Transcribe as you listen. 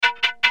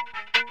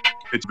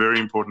It's very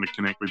important to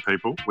connect with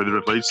people, whether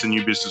it leads to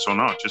new business or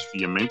not, just for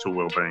your mental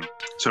well-being.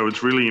 So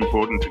it's really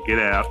important to get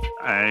out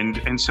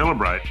and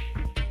celebrate.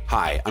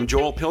 Hi, I'm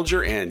Joel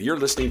Pilger, and you're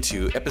listening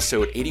to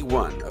episode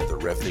 81 of the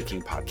Rev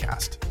Thinking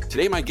Podcast.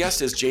 Today, my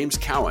guest is James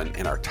Cowen,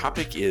 and our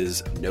topic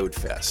is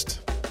Nodefest.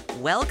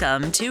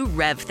 Welcome to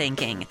Rev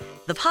Thinking,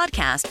 the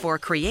podcast for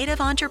creative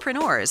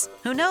entrepreneurs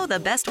who know the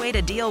best way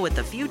to deal with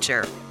the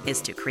future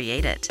is to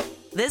create it.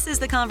 This is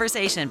the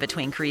conversation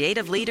between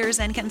creative leaders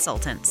and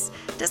consultants,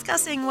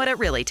 discussing what it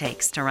really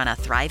takes to run a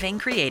thriving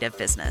creative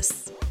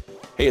business.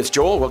 Hey, it's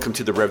Joel. Welcome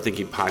to the Rev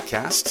Thinking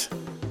Podcast,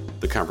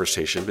 the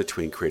conversation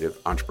between creative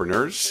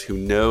entrepreneurs who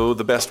know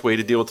the best way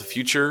to deal with the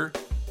future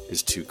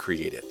is to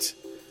create it.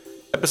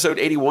 Episode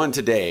 81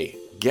 today,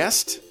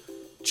 guest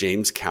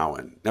James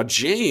Cowen. Now,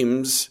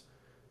 James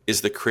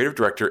is the creative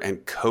director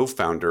and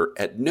co-founder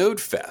at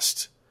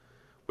Nodefest,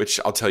 which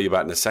I'll tell you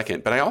about in a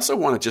second. But I also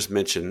want to just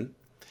mention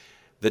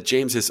that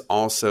James is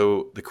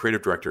also the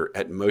creative director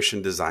at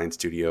motion design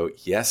studio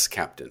Yes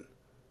Captain,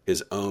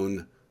 his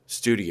own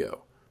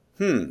studio.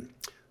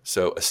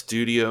 So a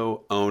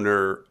studio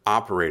owner,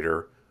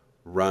 operator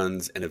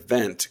runs an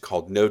event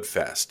called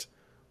Nodefest.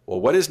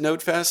 Well, what is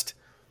Nodefest?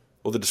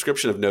 Well, the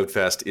description of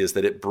Nodefest is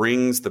that it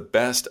brings the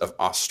best of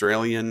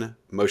Australian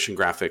motion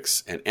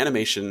graphics and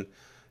animation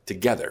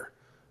together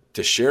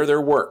to share their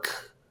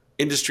work,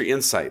 industry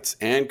insights,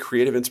 and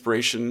creative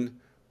inspiration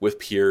with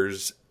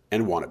peers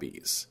and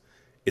wannabes.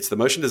 It's the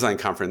motion design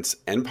conference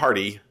and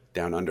party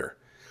down under.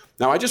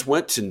 Now, I just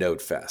went to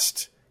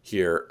Nodefest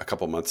here a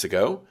couple months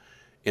ago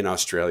in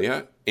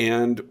Australia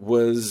and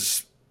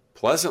was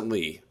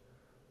pleasantly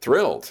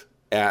thrilled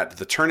at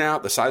the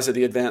turnout, the size of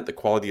the event, the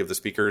quality of the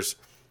speakers,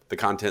 the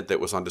content that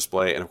was on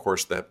display, and of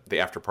course, the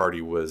after party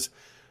was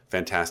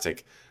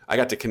fantastic. I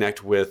got to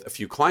connect with a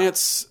few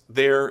clients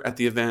there at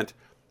the event,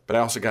 but I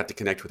also got to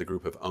connect with a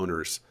group of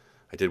owners.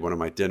 I did one of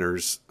my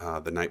dinners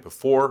the night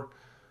before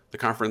the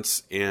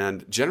conference,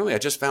 and generally I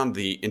just found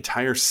the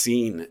entire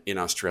scene in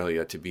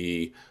Australia to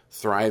be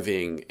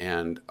thriving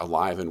and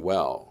alive and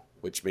well,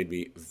 which made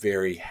me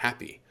very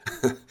happy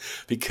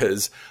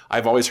because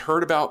I've always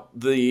heard about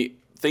the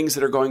things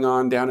that are going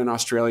on down in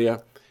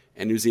Australia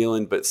and New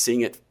Zealand, but seeing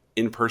it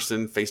in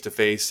person, face to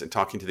face, and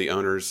talking to the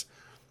owners,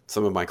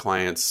 some of my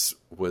clients,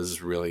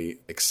 was really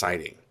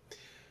exciting.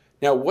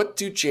 Now, what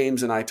do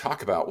James and I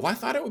talk about? Well, I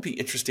thought it would be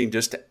interesting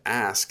just to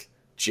ask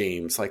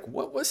James,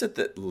 what was it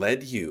that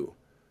led you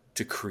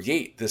to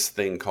create this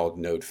thing called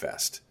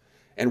Nodefest?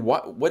 And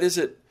what is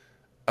it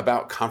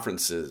about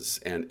conferences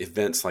and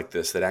events like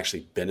this that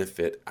actually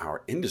benefit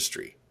our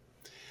industry?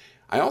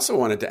 I also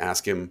wanted to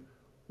ask him,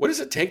 what does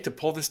it take to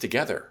pull this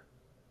together?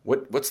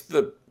 What's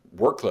the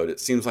workload?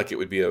 It seems like it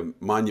would be a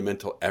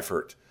monumental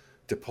effort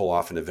to pull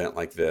off an event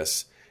like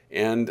this.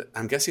 And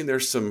I'm guessing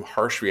there's some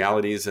harsh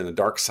realities and a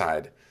dark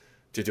side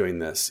to doing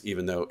this,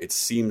 even though it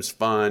seems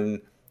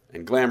fun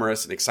and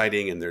glamorous and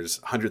exciting, and there's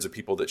hundreds of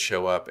people that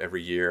show up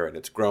every year and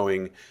it's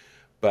growing.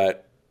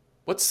 But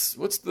what's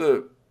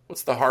the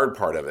hard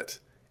part of it?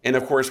 And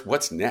of course,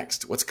 what's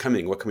next? What's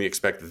coming? What can we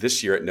expect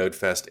this year at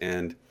Nodefest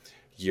and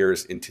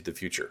years into the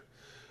future?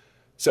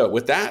 So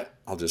with that,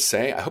 I'll just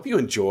say, I hope you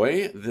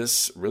enjoy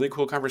this really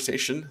cool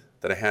conversation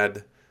that I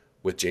had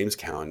with James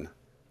Cowen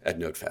at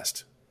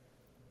Nodefest.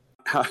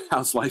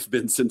 How's life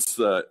been since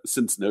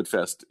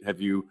Nodefest? Have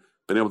you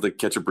been able to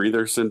catch a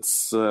breather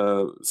since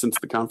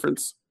the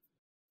conference?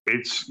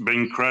 It's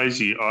been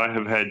crazy. I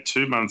have had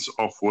 2 months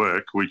off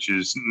work, which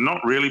is not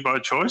really by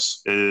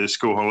choice.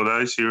 School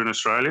holidays here in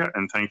Australia,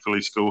 and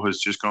thankfully school has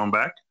just gone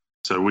back.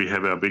 So we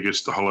have our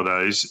biggest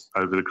holidays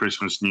over the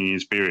Christmas, New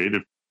Year's period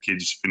of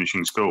kids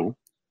finishing school.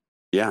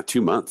 Yeah,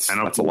 2 months. And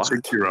that's a lot.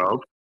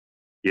 6-year-old.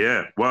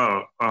 Yeah,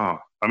 well,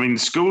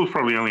 school's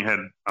probably only had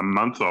a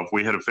month off.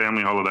 We had a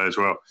family holiday as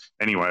well.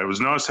 Anyway, it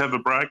was nice to have a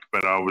break,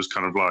 but I was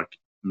kind of like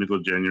middle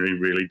of January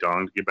really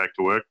dying to get back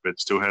to work, but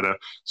still had a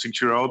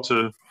 6-year-old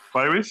to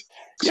play with.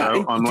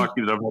 So I'm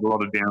lucky that I've had a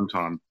lot of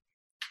downtime.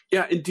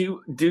 Yeah, and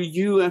do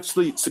you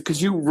actually,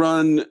 because you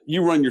run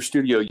your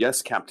studio,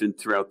 Yes Captain,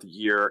 throughout the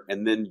year,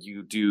 and then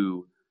you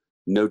do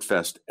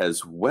Nodefest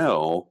as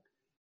well,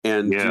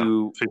 and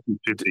 50-50.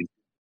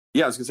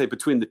 Yeah, I was going to say,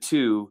 between the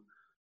two,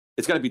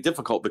 it's got to be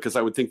difficult because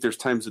I would think there's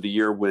times of the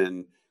year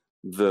when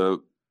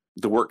the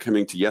work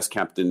coming to Yes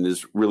Captain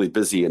is really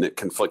busy and it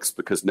conflicts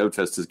because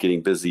Nodefest is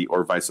getting busy,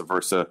 or vice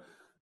versa.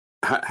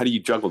 How do you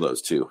juggle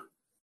those two?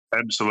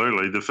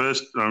 Absolutely.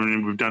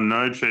 We've done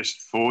Nodefest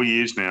 4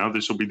 years now.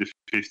 This will be the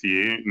 5th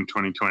year in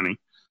 2020.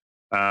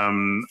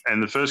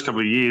 And the first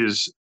couple of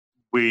years,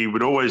 we'd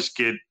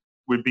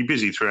be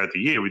busy throughout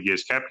the year with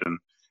Yes Captain.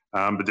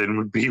 But then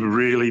we'd be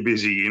really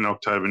busy in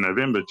October,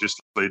 November,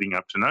 just leading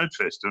up to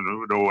Nodefest, and it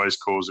would always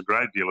cause a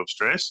great deal of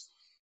stress.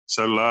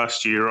 So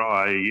last year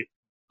I,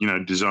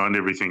 designed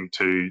everything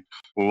to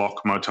lock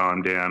my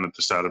time down at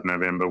the start of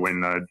November when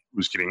Node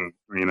was getting,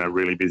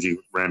 really busy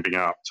ramping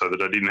up, so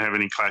that I didn't have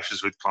any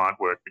clashes with client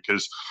work,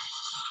 because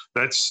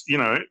that's,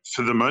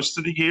 for the most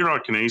of the year I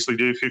can easily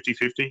do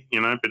 50-50,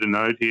 bit of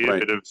Node here,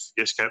 right. Bit of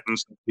Yes Captain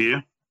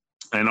here.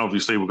 And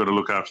obviously we've got to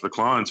look after the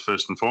clients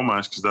first and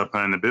foremost because they're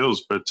paying the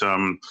bills. But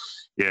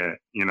yeah,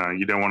 you know,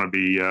 you don't want to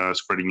be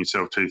spreading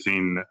yourself too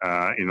thin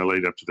in the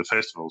lead up to the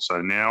festival.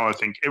 So now I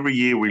think every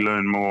year we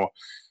learn more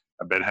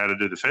about how to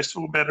do the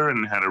festival better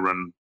and how to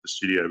run the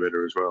studio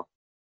better as well.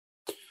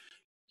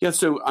 Yeah,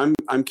 so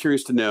I'm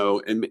curious to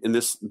know, and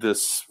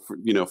this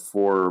you know,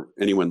 for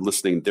anyone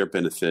listening, their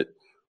benefit,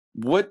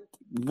 what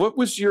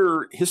was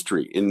your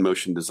history in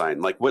motion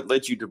design? Like, what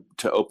led you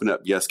to open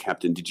up Yes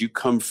Captain? Did you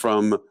come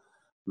from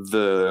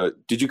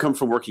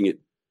working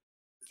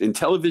in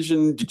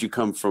television? Did you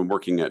come from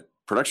working at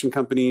production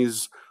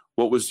companies?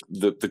 What was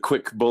the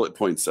quick bullet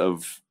points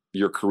of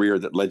your career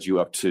that led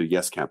you up to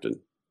Yes Captain?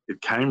 It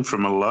came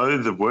from a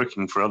loathe of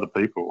working for other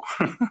people.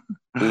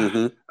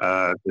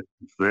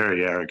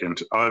 Very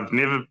arrogant. I've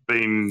never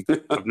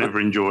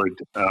enjoyed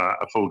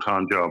a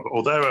full-time job,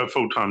 although a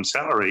full-time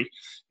salary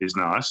is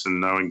nice and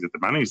knowing that the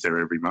money's there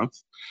every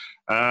month.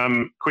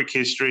 Quick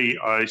history,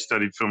 I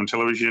studied film and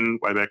television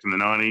way back in the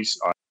 90s.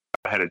 I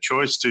had a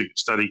choice to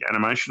study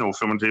animation or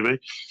film and TV,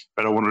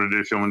 but I wanted to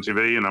do film and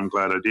TV, and I'm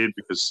glad I did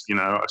because, you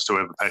know, I still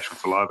have a passion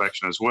for live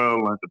action as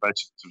well, learned the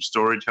basics of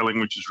storytelling,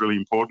 which is really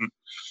important.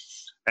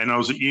 And I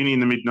was at uni in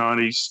the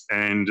mid-90s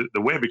and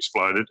the web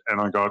exploded and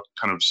I got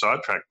kind of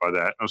sidetracked by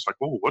that. I was like,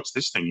 oh, what's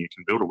this thing? You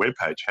can build a web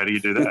page. How do you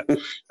do that?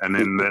 And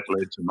then that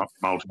led to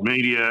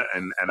multimedia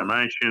and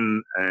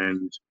animation.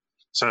 And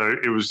so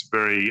it was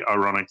very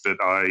ironic that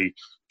I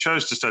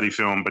chose to study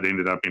film but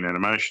ended up in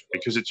animation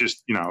because it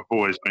just, you know, I've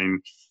always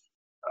been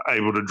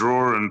able to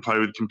draw and play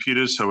with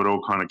computers, so it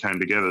all kind of came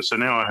together. So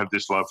now I have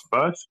this love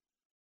for both.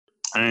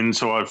 And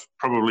so I've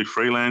probably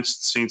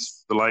freelanced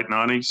since the late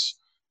 90s.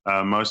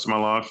 Most of my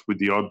life with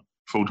the odd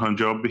full-time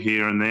job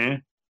here and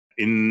there.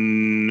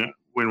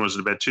 When was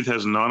it? About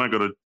 2009, I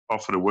got an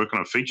offer to work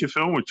on a feature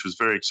film, which was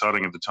very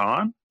exciting at the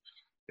time.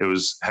 It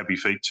was Happy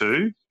Feet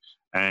 2.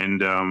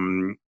 And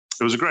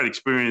it was a great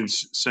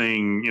experience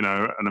seeing, you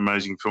know, an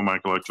amazing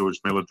filmmaker like George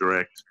Miller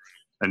direct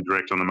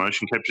on the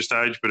motion capture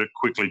stage, but it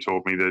quickly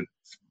taught me that,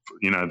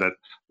 you know, that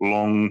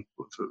long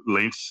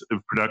length of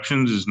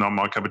productions is not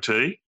my cup of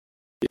tea.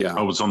 Yeah.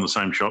 I was on the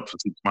same shot for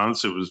 6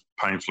 months. It was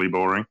painfully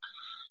boring.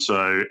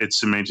 So it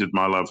cemented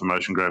my love for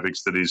motion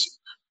graphics that is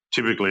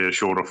typically a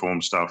shorter form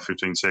stuff,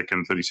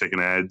 15-second, 30-second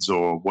ads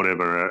or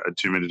whatever, a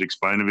 2-minute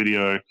explainer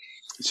video.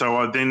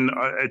 So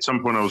at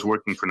some point I was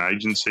working for an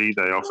agency.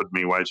 They offered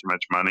me way too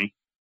much money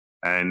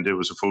and it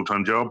was a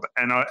full-time job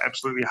and I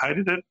absolutely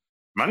hated it.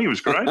 Money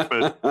was great,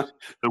 but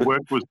the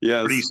work was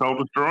pretty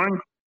soul-destroying.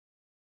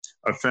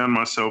 I found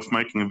myself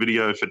making a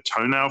video for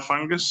toenail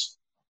fungus.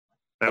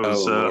 That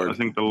was, I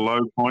think, the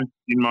low point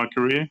in my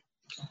career.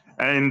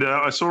 And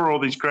I saw all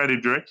these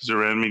creative directors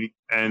around me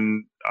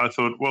and I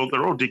thought, well,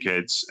 they're all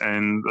dickheads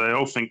and they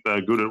all think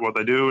they're good at what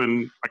they do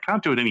and I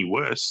can't do it any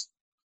worse.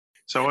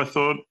 So I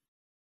thought,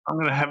 I'm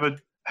going to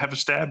have a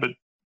stab at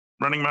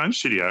running my own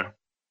studio.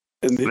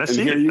 And that's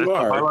it. Here you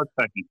are. The highlight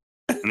package.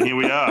 And here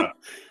we are.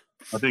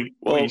 I think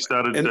we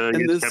started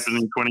Yes Captain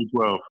in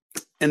 2012.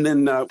 And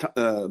then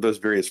those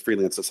various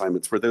freelance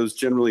assignments, were those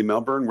generally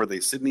Melbourne? Were they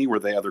Sydney? Were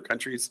they other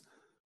countries?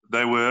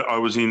 They were. I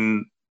was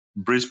in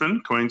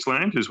Brisbane,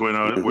 Queensland, is where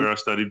I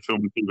studied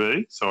film and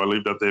TV. So I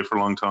lived up there for a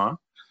long time.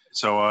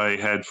 So I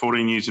had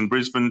 14 years in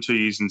Brisbane, 2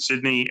 years in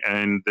Sydney,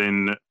 and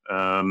then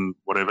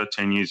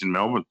 10 years in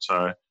Melbourne.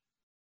 So,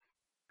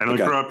 and I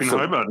grew up in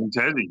Hobart in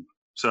Tassie.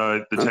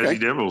 So the Tassie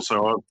Devils.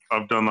 So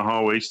I've done the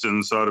whole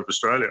eastern side of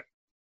Australia.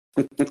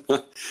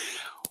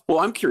 Well,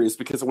 I'm curious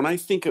because when I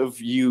think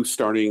of you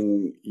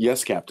starting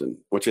Yes Captain,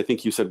 which I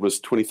think you said was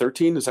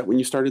 2013, is that when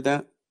you started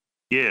that?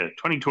 Yeah,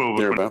 2012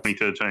 or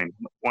 2013,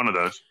 one of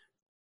those.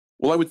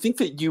 Well, I would think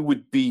that you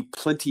would be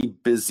plenty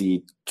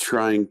busy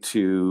trying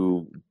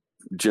to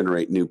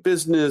generate new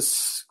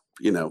business,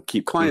 you know,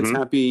 keep clients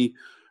happy,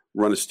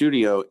 run a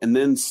studio. And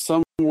then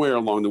somewhere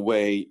along the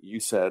way,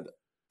 you said,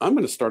 I'm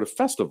going to start a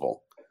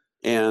festival.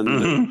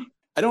 And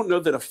I don't know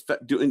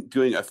that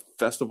doing a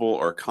festival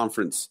or a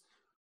conference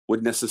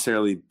would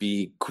necessarily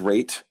be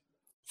great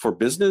for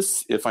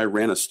business if I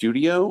ran a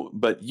studio.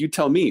 But you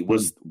tell me,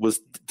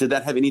 did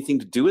that have anything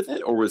to do with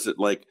it? Or was it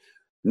like,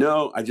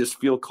 no, I just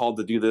feel called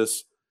to do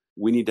this.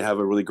 We need to have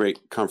a really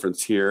great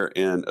conference here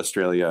in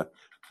Australia.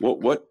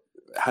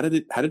 How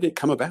did it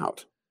come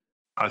about?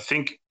 I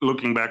think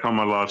looking back on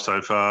my life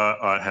so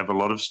far, I have a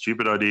lot of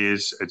stupid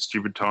ideas at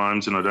stupid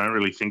times and I don't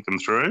really think them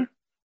through.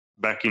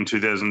 Back in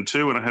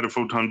 2002, when I had a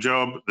full-time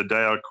job, the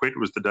day I quit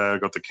was the day I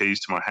got the keys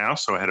to my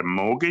house. So I had a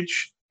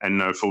mortgage and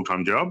no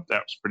full-time job.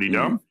 That was pretty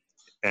dumb.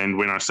 And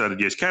when I started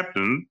Yes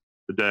Captain,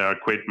 the day I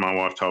quit, my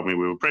wife told me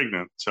we were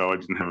pregnant. So I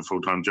didn't have a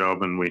full-time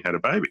job and we had a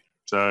baby.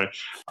 So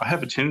I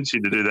have a tendency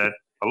to do that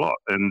a lot.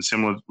 And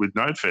similar with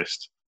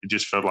Nodefest, it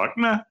just felt like,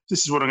 nah,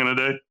 this is what I'm going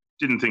to do.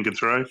 Didn't think it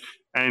through.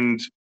 And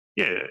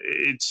yeah,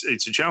 it's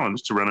a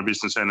challenge to run a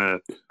business and an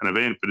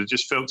event, but it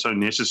just felt so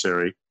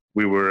necessary.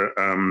 We were,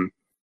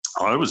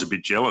 I was a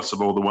bit jealous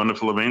of all the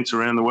wonderful events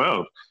around the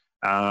world.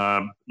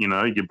 You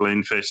know, your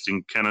Blendfest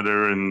in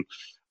Canada and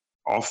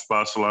off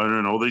Barcelona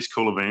and all these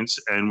cool events,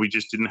 and we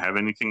just didn't have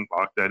anything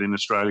like that in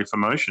Australia for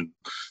motion.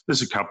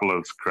 There's a couple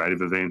of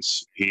creative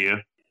events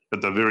here,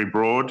 but they're very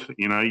broad.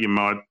 You know, you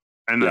might,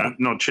 and they're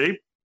not cheap,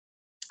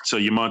 so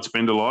you might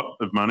spend a lot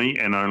of money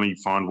and only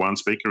find one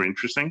speaker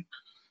interesting.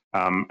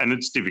 And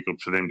it's difficult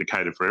for them to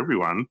cater for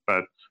everyone,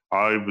 but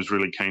I was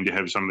really keen to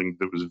have something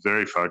that was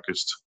very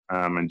focused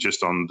and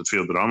just on the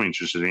field that I'm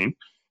interested in.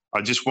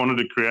 I just wanted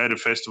to create a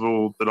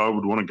festival that I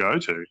would want to go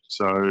to.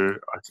 So,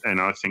 and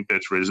I think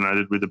that's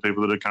resonated with the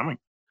people that are coming.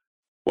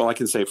 Well, I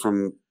can say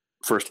from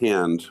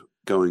firsthand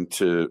going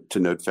to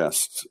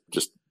Nodefest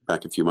just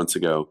back a few months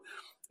ago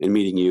and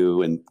meeting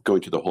you and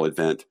going to the whole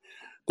event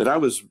that I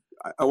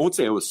won't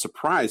say I was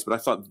surprised, but I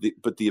thought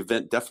the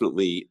event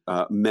definitely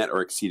met or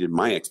exceeded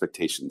my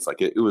expectations.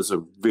 Like it was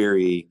a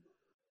very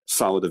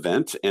solid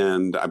event,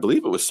 and I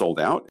believe it was sold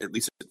out. At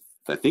least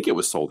I think it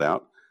was sold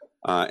out.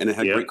 And it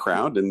had a great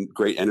crowd and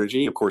great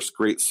energy. Of course,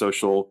 great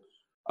social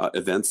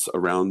events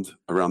around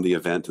the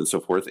event and so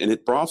forth. And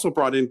it also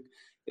brought in,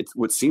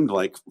 what seemed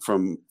like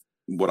from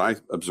what I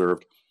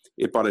observed,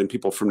 it brought in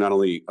people from not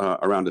only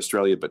around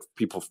Australia, but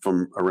people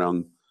from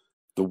around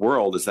the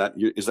world. Is that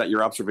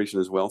your observation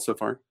as well so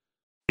far?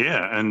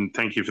 Yeah, and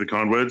thank you for the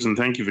kind words, and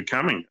thank you for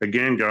coming.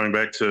 Again, going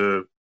back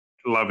to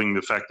loving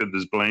the fact that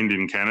there's blend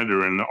in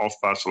Canada and off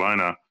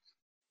Barcelona,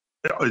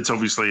 it's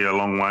obviously a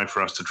long way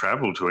for us to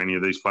travel to any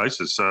of these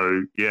places.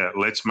 So, yeah,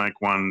 let's make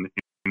one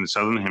in the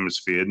Southern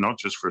Hemisphere, not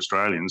just for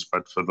Australians,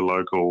 but for the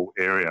local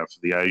area, for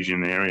the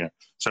Asian area.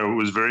 So it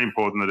was very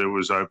important that it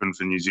was open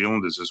for New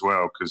Zealanders as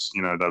well, because,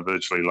 you know, they're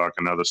virtually like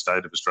another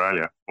state of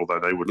Australia, although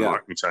they wouldn't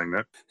like me saying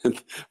that.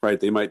 Right.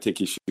 They might take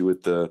issue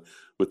with the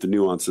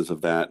nuances of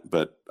that,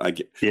 but I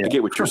get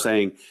what you're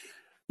saying.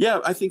 Yeah,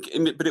 I think,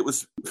 but it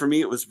was, for me,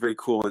 it was very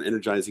cool and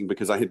energizing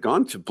because I had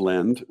gone to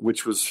Blend,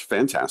 which was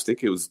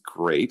fantastic. It was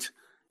great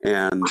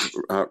and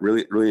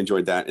really, really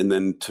enjoyed that. And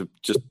then to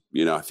just,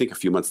 you know, I think a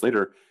few months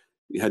later,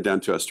 head down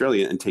to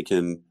Australia and take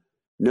in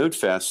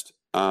Nodefest.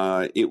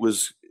 For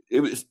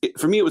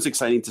me, it was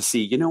exciting to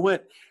see, you know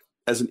what,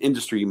 as an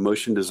industry,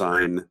 motion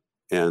design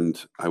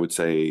and I would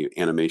say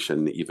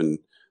animation, even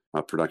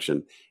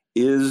production,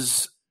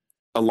 is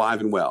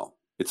alive and well.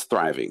 It's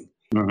thriving.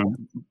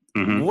 Mm-hmm.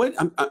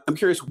 Mm-hmm. I'm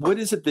curious, what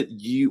is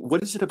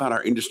it about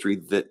our industry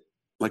that,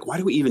 like, why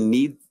do we even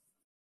need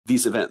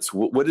these events?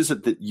 What is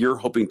it that you're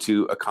hoping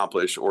to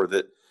accomplish, or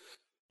that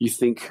you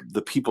think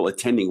the people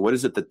attending, what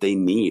is it that they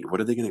need?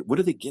 What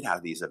do they get out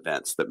of these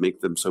events that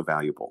make them so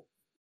valuable?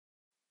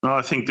 No,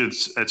 I think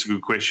that's a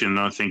good question.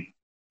 I think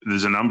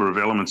there's a number of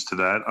elements to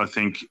that. I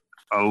think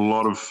a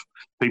lot of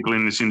people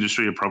in this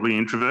industry are probably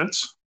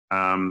introverts.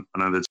 I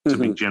know that's a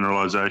big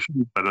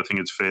generalization, but I think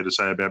it's fair to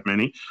say about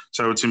many.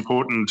 So it's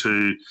important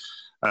to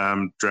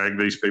drag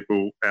these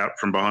people out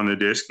from behind their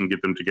desk and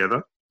get them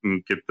together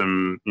and get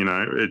them, you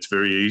know, it's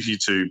very easy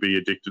to be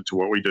addicted to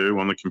what we do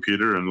on the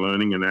computer and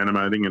learning and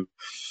animating. And,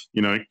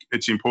 you know,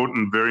 it's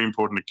important, very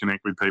important to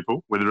connect with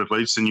people, whether it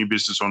leads to new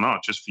business or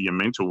not, just for your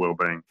mental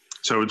well-being.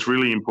 So it's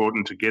really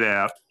important to get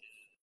out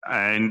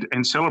and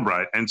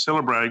celebrate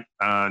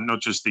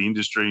not just the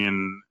industry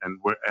and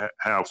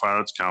how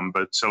far it's come,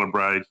 but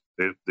celebrate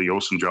the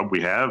awesome job we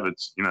have.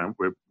 It's, you know,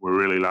 we're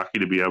really lucky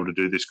to be able to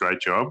do this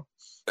great job.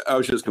 I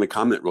was just going to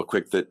comment real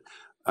quick that,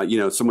 you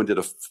know, someone did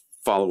a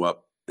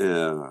follow-up.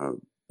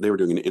 They were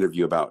doing an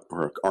interview about,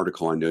 or an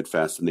article on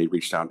Nodefest, and they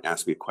reached out and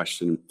asked me a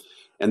question.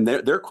 And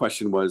their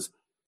question was,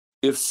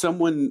 if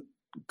someone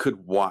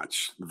could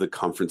watch the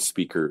conference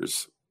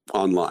speakers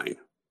online,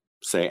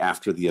 say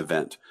after the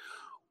event,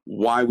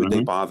 why would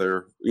they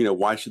bother, you know,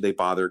 why should they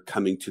bother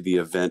coming to the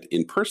event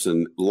in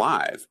person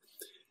live?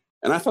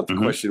 And I thought the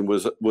question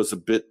was a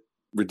bit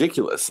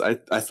ridiculous. I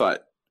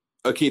thought,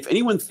 okay, if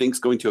anyone thinks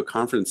going to a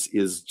conference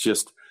is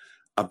just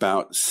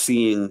about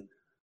seeing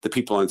the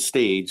people on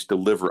stage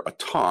deliver a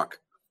talk,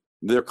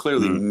 they're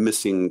clearly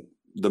missing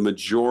the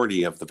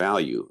majority of the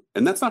value.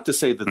 And that's not to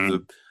say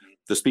that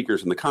the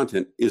speakers and the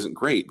content isn't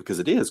great, because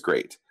it is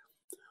great.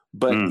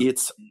 But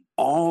it's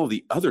all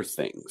the other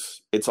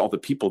things. It's all the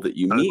people that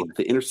you meet,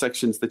 the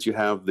intersections that you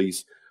have,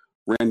 these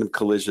random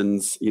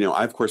collisions. You know,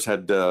 I, of course,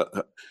 had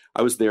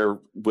I was there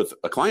with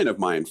a client of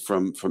mine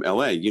from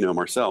LA, you know,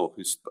 Marcel,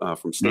 who's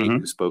from State,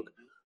 who spoke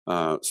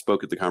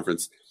at the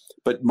conference.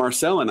 But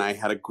Marcel and I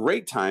had a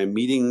great time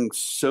meeting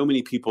so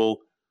many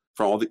people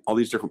from all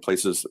these different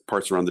places,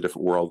 parts around the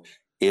different world.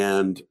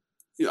 And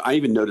you know, I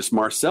even noticed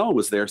Marcel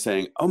was there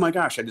saying, "Oh my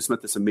gosh, I just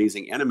met this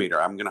amazing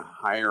animator. I'm going to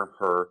hire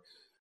her.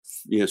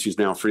 You know, she's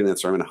now a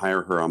freelancer. I'm going to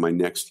hire her on my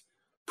next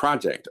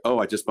project. Oh,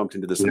 I just bumped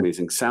into this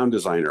amazing sound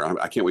designer.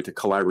 I can't wait to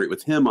collaborate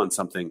with him on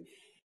something."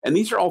 And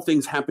these are all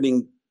things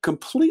happening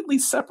completely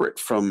separate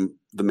from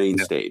the main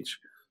stage.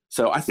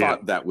 So I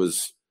thought that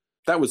was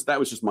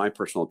just my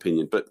personal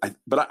opinion. But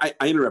I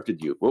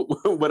interrupted you.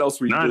 What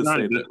else were you going to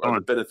say that are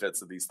the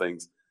benefits of these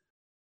things?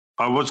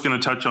 I was going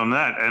to touch on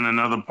that, and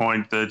another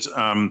point that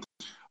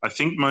I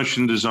think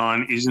motion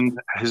design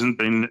hasn't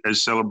been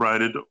as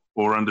celebrated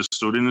or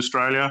understood in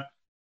Australia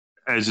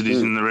as it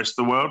is in the rest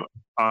of the world.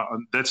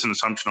 That's an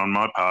assumption on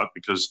my part,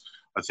 because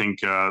I think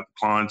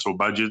clients or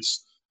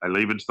budgets They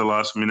leave it to the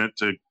last minute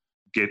to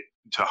get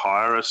to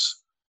hire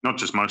us, not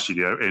just my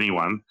studio,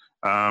 anyone.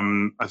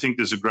 I think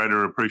there's a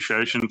greater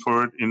appreciation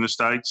for it in the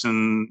States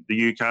and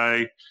the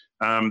UK.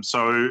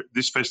 So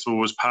this festival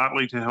was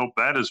partly to help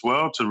that as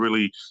well, to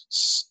really,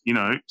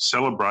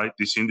 celebrate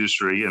this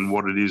industry and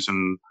what it is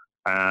and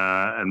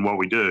what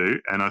we do.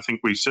 And I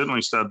think we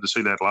certainly started to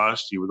see that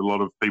last year with a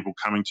lot of people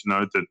coming to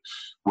know that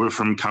we're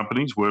from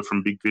companies, we're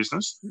from big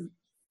business.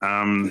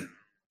 And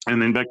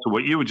then back to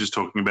what you were just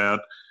talking about,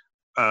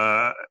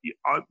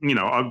 I've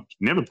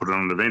never put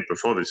on an event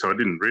before this, so I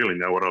didn't really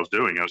know what I was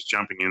doing. I was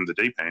jumping in the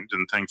deep end,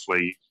 and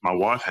thankfully my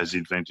wife has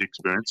event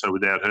experience, so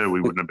without her we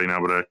wouldn't have been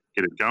able to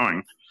get it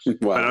going.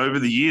 Wow. But over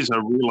the years I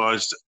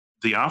realised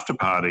the after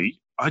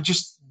party,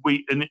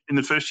 in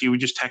the first year we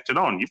just tacked it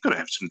on. You've got to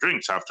have some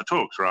drinks after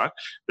talks, right?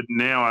 But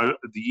now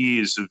the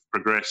years have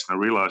progressed and I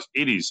realise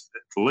it is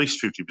at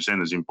least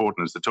 50% as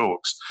important as the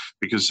talks,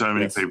 because so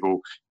many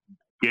people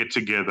get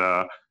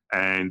together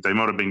and they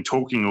might have been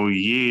talking all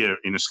year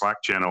in a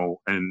Slack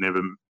channel and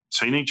never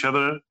seen each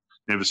other,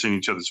 never seen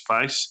each other's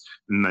face,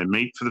 and they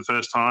meet for the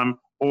first time.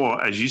 Or,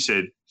 as you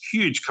said,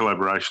 huge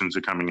collaborations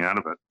are coming out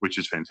of it, which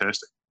is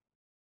fantastic.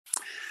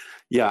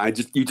 Yeah,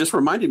 you just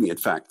reminded me, in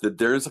fact, that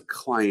there's a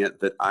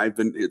client that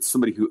it's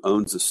somebody who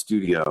owns a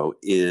studio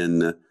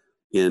in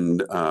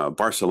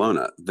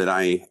Barcelona that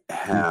I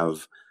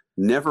have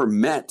never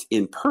met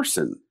in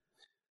person.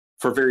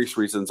 For various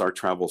reasons, our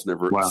travels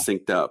never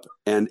synced up,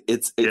 and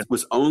it's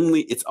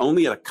only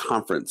at a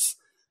conference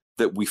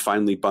that we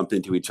finally bump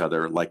into each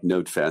other, like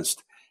Nodefest,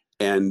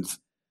 and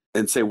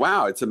say,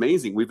 "Wow, it's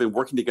amazing! We've been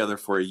working together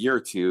for a year or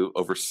two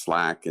over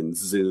Slack and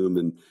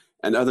Zoom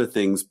and other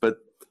things, but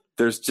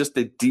there's just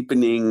a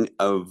deepening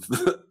of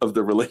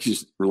the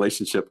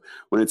relationship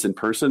when it's in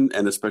person,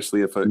 and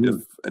especially if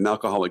an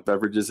alcoholic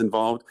beverage is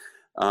involved.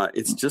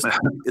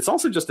 It's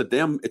also just a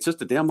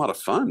damn lot of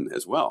fun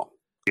as well."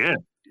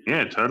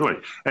 Yeah, totally.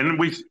 And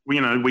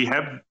we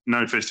have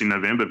Nodefest in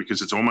November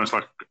because it's almost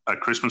like a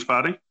Christmas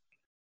party.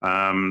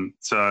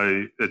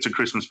 So it's a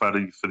Christmas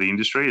party for the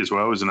industry as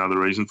well, is another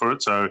reason for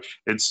it. So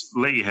it's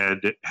let your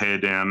hair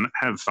down,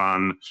 have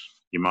fun.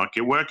 You might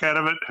get work out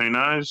of it. Who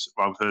knows?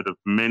 I've heard of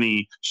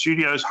many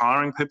studios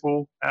hiring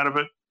people out of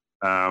it.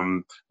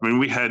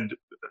 We had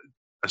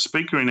a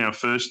speaker in our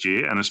first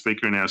year and a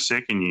speaker in our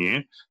second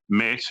year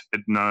met at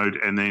Node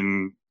and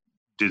then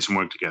did some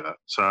work together.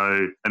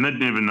 So, and they'd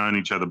never known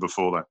each other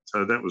before that.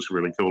 So that was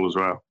really cool as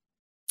well.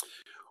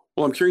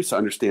 Well, I'm curious to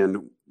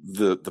understand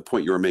the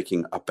point you were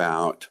making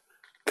about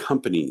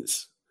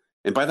companies.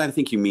 And by that, I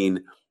think you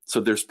mean,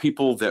 so there's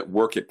people that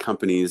work at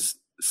companies,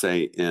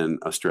 say in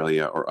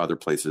Australia or other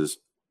places,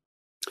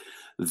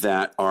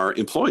 that are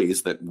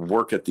employees that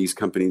work at these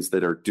companies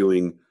that are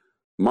doing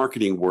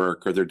marketing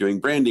work, or they're doing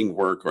branding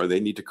work, or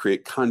they need to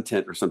create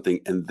content or something.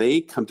 And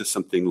they come to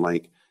something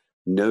like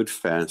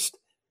Nodefest,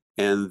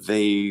 and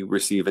they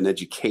receive an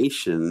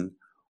education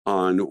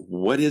on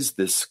what is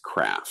this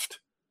craft?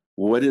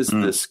 What is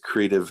this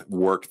creative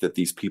work that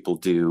these people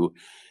do?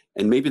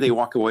 And maybe they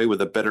walk away with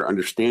a better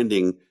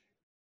understanding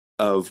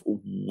of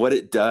what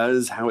it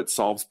does, how it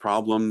solves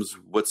problems,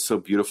 what's so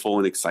beautiful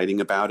and exciting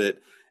about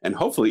it, and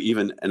hopefully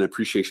even an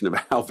appreciation of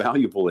how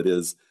valuable it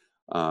is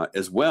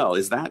as well.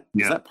 Is that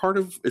part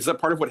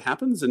of what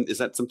happens? And is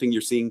that something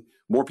you're seeing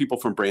more people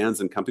from brands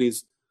and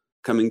companies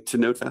coming to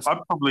Nodefest?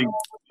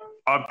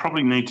 I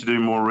probably need to do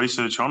more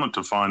research on it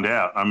to find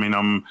out.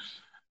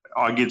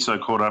 I get so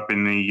caught up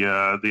in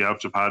the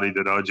after party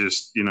that I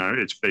just,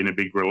 it's been a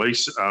big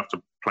release after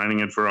planning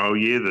it for a whole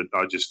year that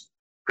I just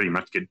pretty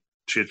much get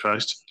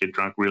shit-faced, get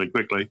drunk really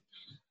quickly,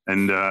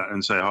 and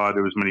say hi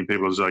to as many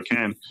people as I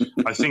can.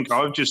 I think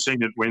I've just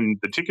seen it when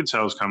the ticket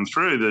sales come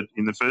through, that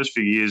in the first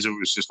few years it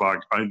was just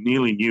like I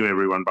nearly knew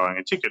everyone buying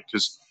a ticket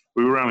because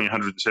we were only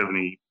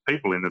 170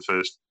 people in the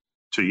first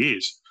 2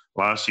 years.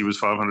 Last year was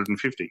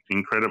 550.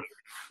 Incredible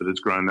that it's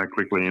grown that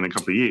quickly in a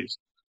couple of years.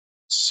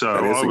 So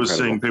I was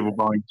seeing people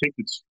buying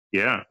tickets.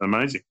 Yeah,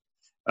 amazing.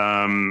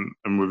 And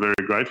we're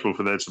very grateful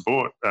for that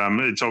support.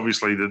 It's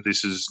obviously that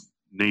this is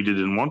needed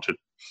and wanted.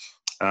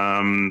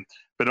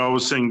 But I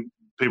was seeing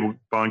people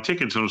buying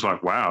tickets and I was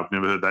like, wow, I've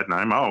never heard that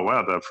name. Oh,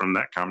 wow, they're from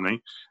that company.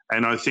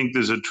 And I think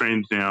there's a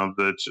trend now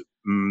that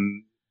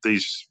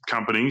these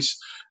companies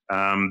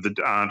that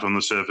aren't on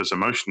the surface a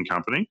motion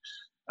company,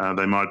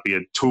 they might be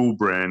a tool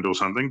brand or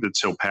something that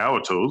sell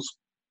power tools.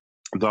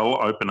 They'll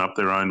open up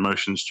their own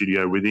motion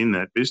studio within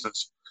that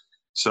business.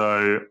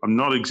 So I'm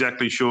not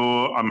exactly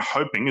sure. I'm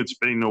hoping, it's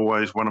been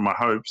always one of my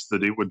hopes,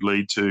 that it would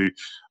lead to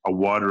a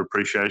wider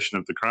appreciation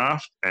of the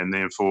craft and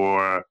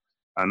therefore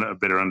a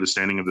better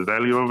understanding of the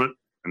value of it,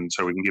 and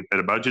so we can get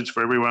better budgets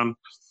for everyone.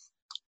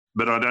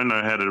 But I don't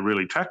know how to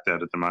really track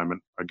that at the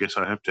moment. I guess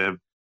I have to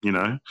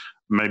have,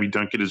 maybe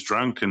don't get as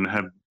drunk and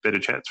have better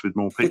chats with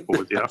more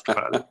people at the after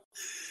party.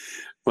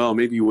 Well,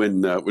 maybe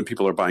when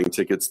people are buying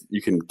tickets,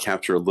 you can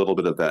capture a little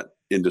bit of that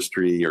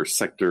industry or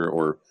sector,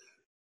 or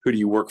who do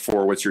you work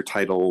for, what's your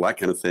title, that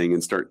kind of thing,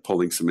 and start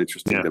pulling some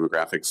interesting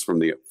demographics from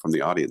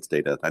the audience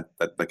data.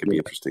 That could be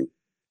interesting.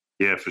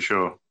 Yeah, for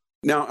sure.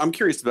 Now, I'm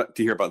curious to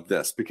hear about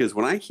this, because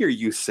when I hear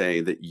you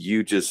say that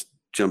you just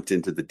jumped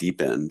into the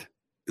deep end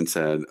and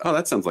said, "Oh,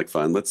 that sounds like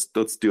fun. Let's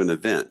do an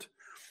event,"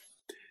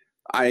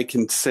 I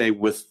can say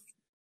with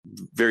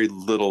very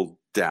little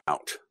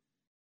doubt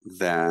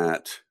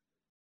that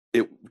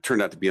it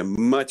turned out to be a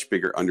much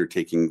bigger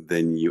undertaking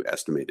than you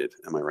estimated.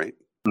 Am I right?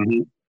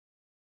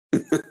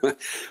 Mm-hmm.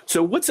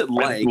 So what's it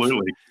like?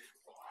 Absolutely.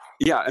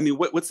 Yeah, I mean,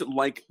 what's it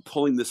like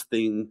pulling this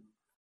thing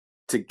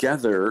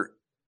together?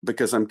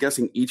 Because I'm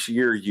guessing each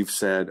year you've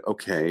said,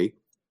 okay,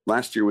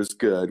 last year was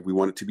good. We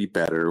want it to be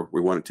better.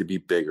 We want it to be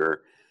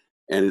bigger.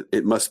 And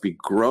it must be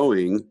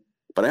growing.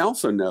 But I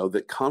also know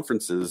that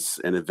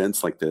conferences and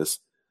events like this,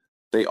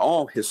 they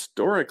all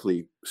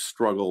historically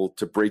struggle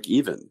to break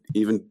even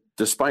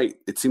despite,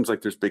 it seems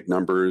like there's big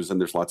numbers and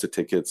there's lots of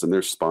tickets and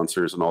there's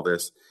sponsors and all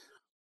this.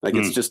 Like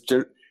it's just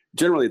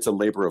generally it's a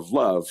labor of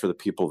love for the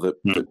people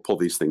that pull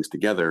these things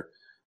together.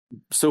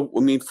 So,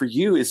 I mean, for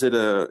you,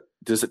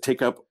 does it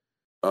take up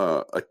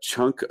a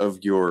chunk of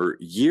your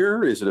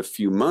year? Is it a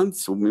few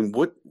months? I mean,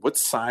 what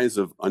size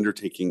of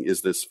undertaking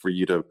is this for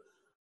you to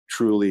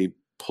truly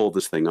pull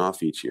this thing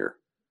off each year?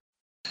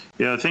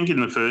 Yeah, I think in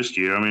the first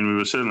year, I mean, we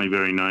were certainly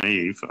very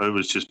naive. It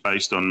was just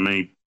based on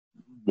me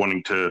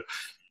wanting to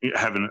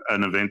have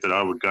an event that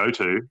I would go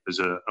to as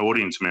an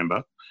audience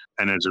member.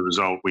 And as a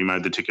result, we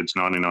made the tickets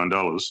 $99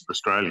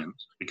 Australian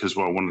because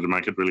I wanted to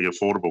make it really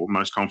affordable.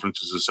 Most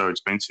conferences are so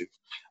expensive.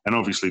 And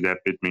obviously that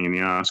bit me in the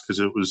ass because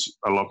it was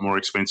a lot more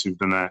expensive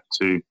than that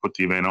to put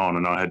the event on,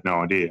 and I had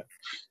no idea.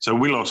 So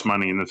we lost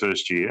money in the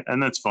first year,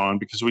 and that's fine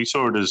because we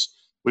saw it as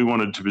we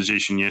wanted to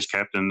position Yes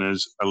Captain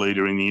as a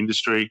leader in the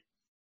industry,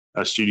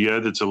 a studio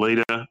that's a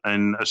leader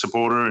and a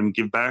supporter and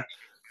give back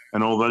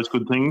and all those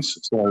good things.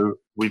 So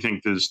we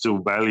think there's still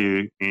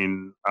value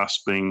in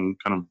us being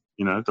kind of,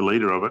 the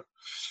leader of it.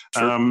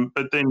 Sure.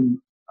 But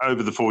then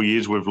over the 4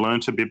 years, we've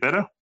learnt a bit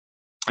better,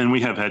 and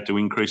we have had to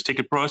increase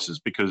ticket prices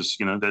because,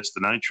 that's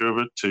the nature of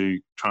it, to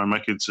try and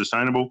make it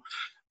sustainable.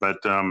 But,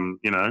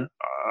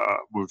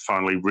 we've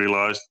finally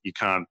realised you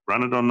can't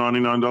run it on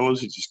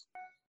 $99. You just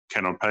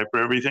cannot pay for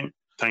everything.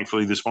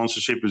 Thankfully, the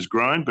sponsorship has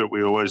grown, but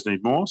we always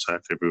need more. So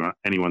if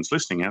anyone's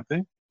listening out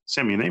there,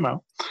 send me an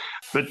email.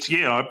 But,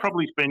 yeah, I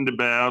probably spend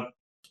about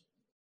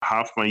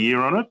half my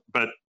year on it,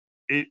 but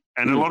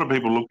a lot of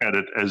people look at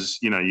it as,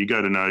 you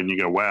go to Node and you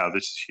go, wow,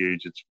 this is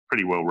huge. It's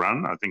pretty well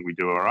run. I think we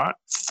do all right.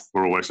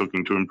 We're always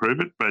looking to improve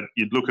it. But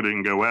you'd look at it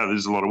and go, wow, this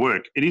is a lot of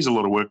work. It is a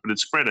lot of work, but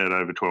it's spread out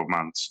over 12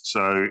 months.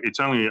 So it's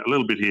only a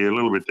little bit here, a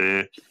little bit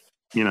there,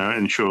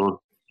 and sure,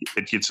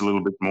 it gets a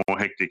little bit more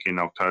hectic in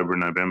October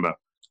and November.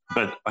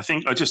 But I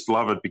think I just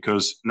love it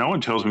because no one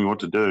tells me what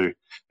to do.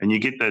 And you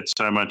get that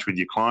so much with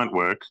your client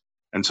work.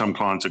 And some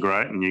clients are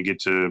great and you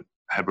get to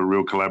have a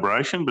real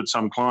collaboration. But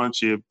some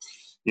clients, you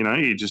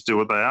just do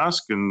what they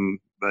ask and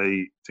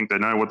they think they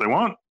know what they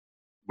want,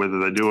 whether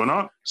they do or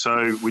not.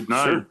 So we'd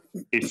know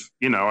if,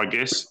 I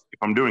guess if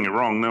I'm doing it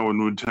wrong, no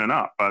one would turn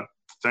up. But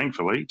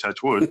thankfully,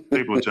 touch wood,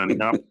 people are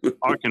turning up.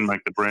 I can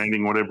make the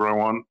branding whatever I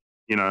want,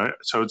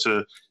 So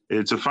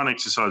it's a fun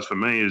exercise for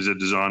me as a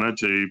designer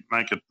to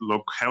make it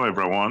look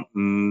however I want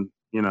and,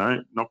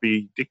 not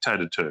be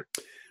dictated to.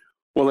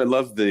 Well, I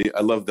love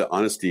the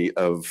honesty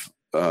of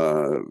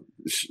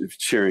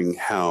sharing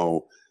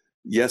how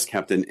Yes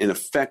Captain, in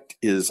effect,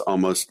 is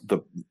almost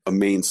a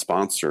main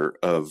sponsor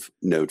of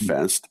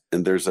Nodefest,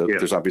 and there's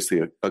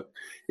obviously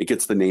it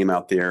gets the name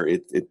out there.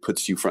 It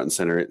puts you front and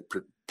center. It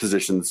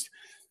positions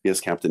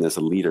Yes Captain as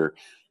a leader.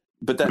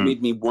 But that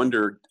made me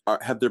wonder: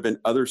 have there been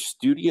other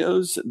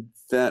studios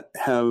that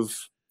have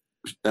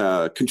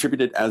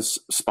contributed as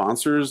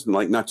sponsors,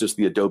 like not just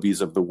the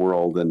Adobes of the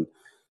world and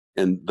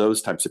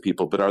those types of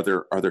people, but are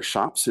there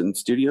shops and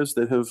studios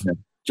that have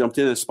jumped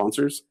in as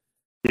sponsors?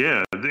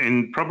 Yeah,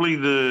 in probably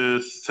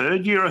the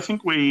third year, I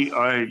think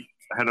I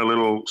had a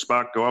little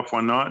spark go off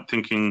one night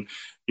thinking,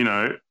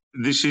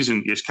 this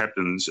isn't Yes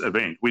Captain's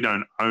event. We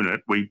don't own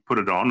it. We put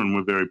it on and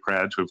we're very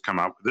proud to have come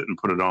up with it and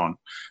put it on.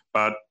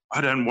 But I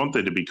don't want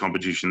there to be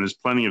competition. There's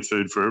plenty of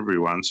food for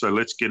everyone. So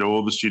let's get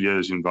all the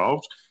studios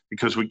involved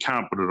because we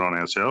can't put it on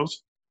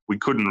ourselves. We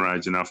couldn't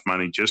raise enough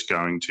money just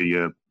going to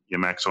your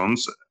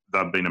Maxons.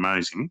 They've been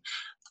amazing.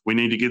 We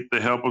need to get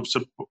the help of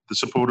the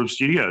support of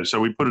studios.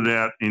 So we put it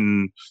out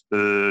in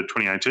the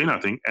 2018, I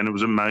think, and it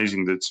was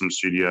amazing that some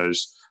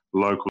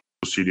local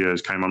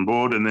studios came on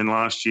board. And then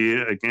last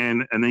year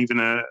again, and even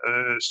a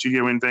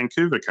studio in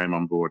Vancouver came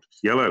on board,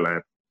 Yellow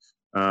Lab.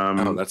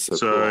 That's so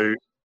cool.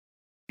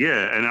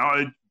 Yeah, and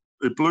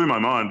it blew my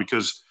mind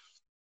because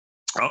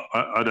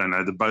I don't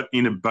know the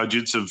inner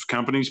budgets of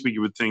companies, but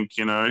you would think,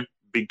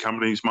 big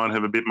companies might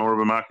have a bit more of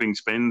a marketing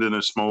spend than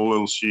a small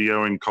little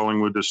studio in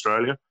Collingwood,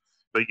 Australia.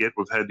 But yet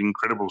we've had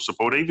incredible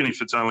support. Even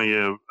if it's only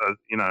a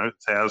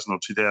 1,000 or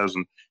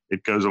 2,000,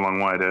 it goes a long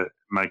way to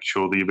make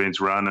sure the events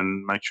run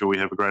and make sure we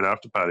have a great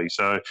after party.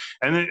 So,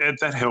 and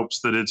that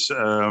helps that it's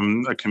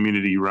a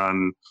community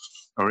run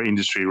or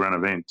industry run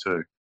event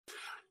too.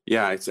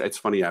 Yeah, it's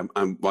funny.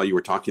 I'm while you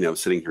were talking, I was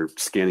sitting here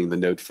scanning the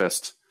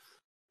Nodefest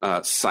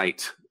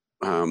site,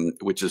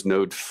 which is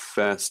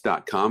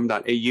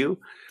nodefest.com.au.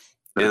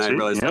 And That's I it,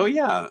 realized, yeah. oh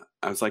yeah,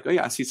 I was like, oh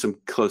yeah, I see some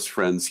close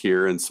friends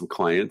here and some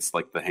clients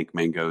like the Hank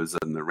Mangos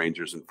and the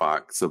Rangers and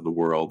Fox of the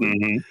world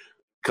and Hmm.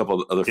 a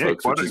couple of other Yeah,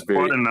 folks, which is very,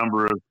 quite a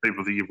number of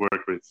people that you've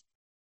worked with.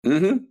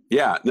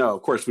 yeah, no,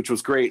 of course, which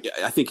was great.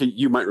 I think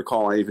you might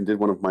recall I even did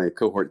one of my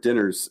cohort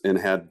dinners and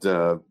had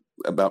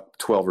about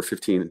 12 or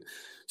 15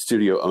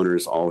 studio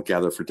owners all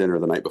gather for dinner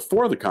the night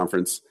before the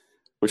conference,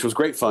 which was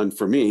great fun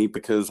for me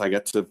because I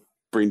got to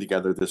bring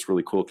together this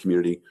really cool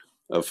community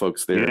of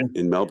folks there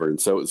in Melbourne.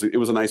 So it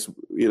was a nice,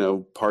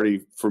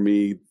 party for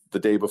me the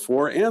day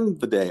before and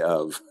the day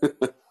of.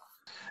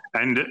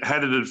 And how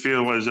did it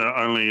feel as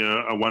only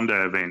a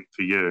one-day event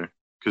for you?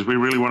 Because we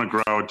really want to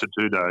grow it to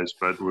 2 days,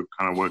 but we're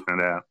kind of working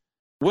it out.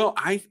 Well,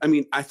 I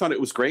mean, I thought it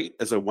was great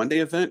as a one-day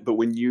event, but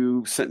when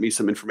you sent me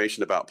some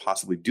information about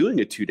possibly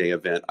doing a 2-day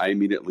event, I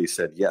immediately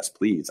said, yes,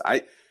 please.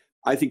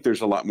 I think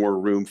there's a lot more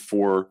room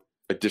for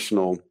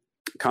additional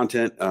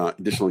content,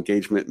 additional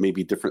engagement,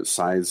 maybe different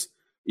size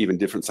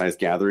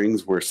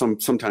gatherings where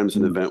sometimes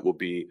an event will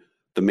be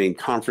the main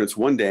conference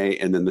one day,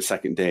 and then the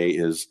second day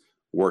is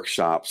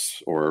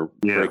workshops or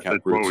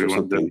breakout groups or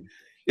something.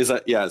 Is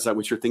that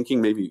what you're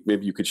thinking?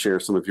 Maybe you could share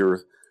some of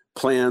your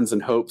plans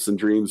and hopes and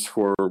dreams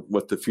for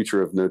what the future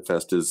of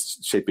Nodefest is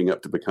shaping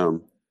up to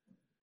become.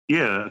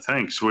 Yeah,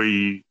 thanks.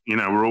 We're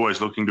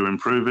always looking to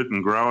improve it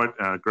and grow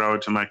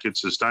it to make it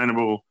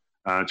sustainable,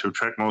 to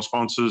attract more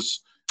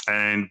sponsors.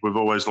 And we've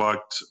always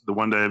liked the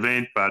one-day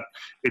event, but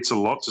it's a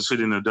lot to sit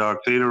in a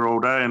dark theatre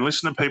all day and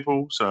listen to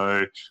people.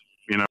 So,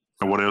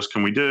 what else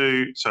can we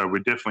do? So we're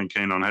definitely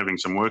keen on having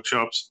some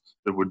workshops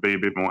that would be a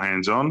bit more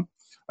hands-on.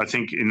 I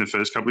think in the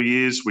first couple of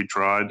years, we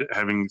tried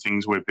having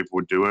things where people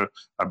would do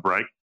a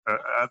break,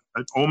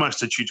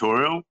 almost a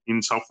tutorial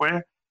in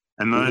software.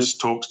 And those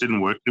talks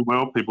didn't work too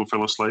well. People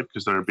fell asleep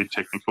because they're a bit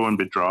technical and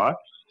a bit dry.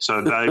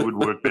 So they would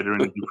work better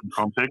in a different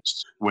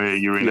context where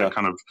you're in a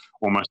kind of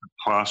almost a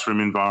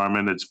classroom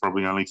environment. It's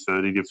probably only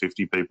 30 to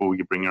 50 people.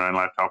 You bring your own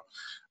laptop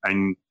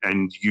and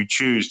you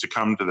choose to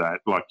come to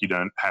that. Like you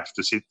don't have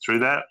to sit through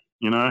that,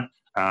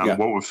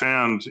 What we've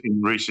found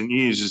in recent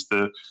years is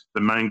the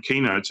main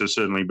keynotes are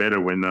certainly better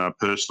when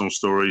personal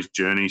stories,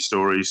 journey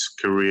stories,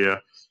 career,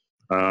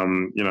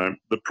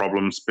 the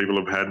problems people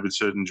have had with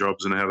certain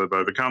jobs and how they've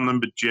overcome them,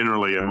 but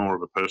generally are more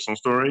of a personal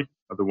story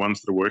are the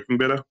ones that are working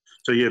better.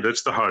 So, yeah,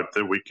 that's the hope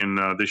that we can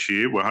this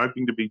year. We're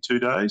hoping to be 2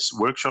 days,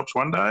 workshops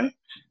one day,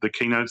 the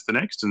keynotes the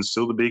next, and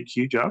still the big,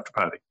 huge after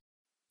party.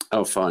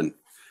 Oh, fun.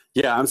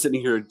 Yeah, I'm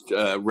sitting here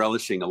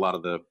relishing a lot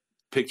of the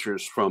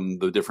pictures from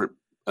the different,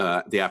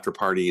 the after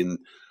party and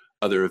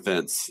other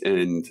events.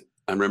 And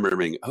I'm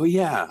remembering, oh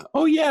yeah,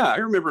 I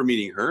remember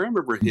meeting her. I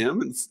remember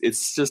him. And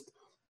it's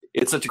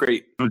such a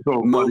great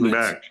moment.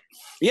 Back.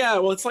 Yeah,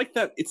 well, it's like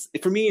that.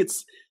 For me,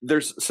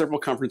 there's several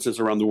conferences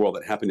around the world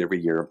that happen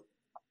every year.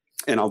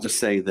 And I'll just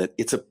say that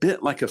it's a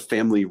bit like a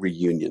family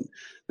reunion,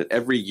 that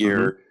every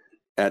year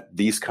at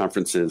these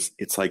conferences,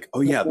 it's like, oh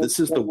yeah, this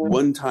is the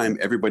one time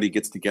everybody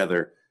gets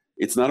together.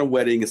 It's not a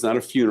wedding. It's not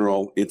a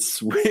funeral.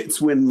 It's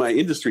when my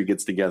industry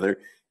gets together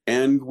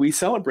and we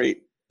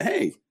celebrate.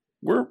 Hey,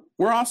 we're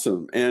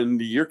awesome.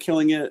 And you're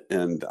killing it.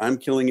 And I'm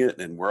killing it.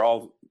 And we're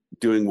all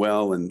doing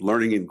well and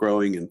learning and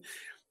growing. And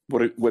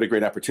what a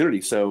great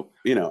opportunity. So,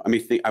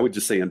 I would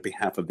just say on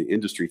behalf of the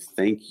industry,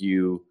 thank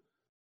you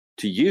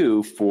to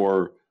you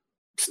for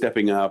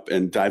stepping up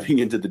and diving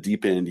into the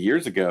deep end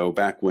years ago,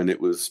 back when it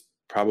was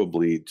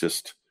probably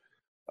just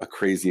a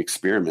crazy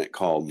experiment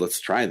called let's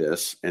try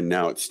this. And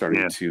now it's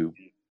starting to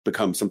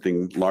become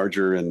something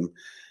larger and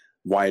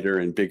wider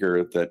and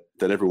bigger that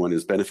everyone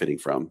is benefiting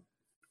from.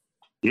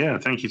 Yeah.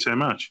 Thank you so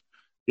much.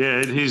 Yeah,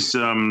 it is.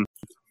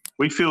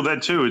 We feel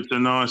that too.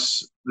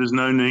 It's there's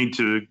no need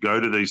to go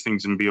to these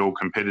things and be all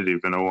competitive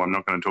and, I'm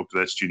not going to talk to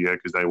that studio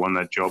because they won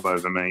that job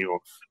over me, or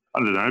I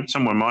don't know,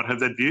 someone might have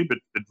that view, but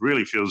it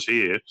really feels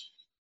here,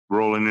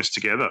 we're all in this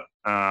together.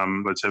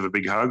 Let's have a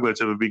big hug. Let's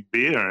have a big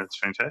beer. And it's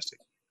fantastic.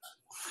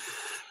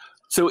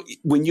 So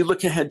when you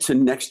look ahead to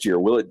next year,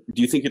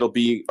 do you think it'll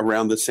be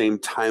around the same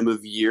time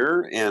of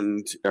year?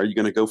 And are you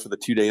going to go for the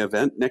 2-day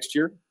event next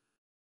year?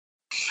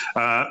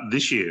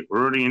 This year. We're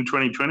already in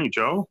 2020,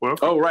 Joel.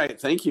 Welcome. Oh,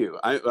 right. Thank you.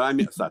 I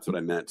mean, that's what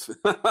I meant.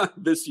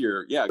 This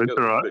year. Yeah, that's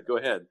all right. Go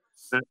ahead.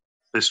 The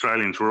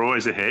Australians were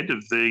always ahead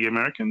of the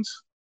Americans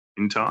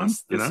in time.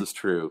 This is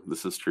true.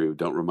 This is true.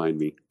 Don't remind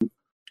me.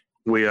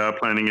 We are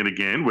planning it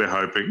again. We're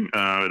hoping.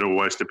 It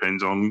always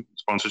depends on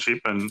sponsorship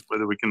and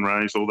whether we can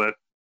raise all that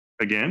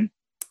again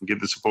and get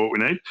the support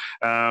we need.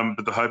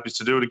 But the hope is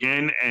to do it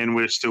again, and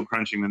we're still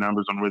crunching the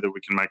numbers on whether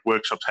we can make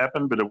workshops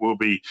happen, but it will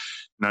be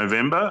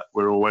November.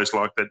 We're always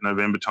like that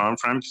November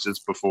timeframe because it's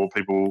before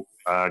people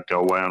go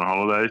away on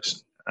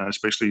holidays,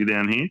 especially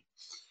down here.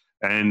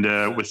 And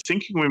we're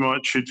thinking we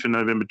might shoot for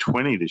November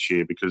 20 this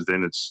year because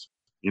then it's,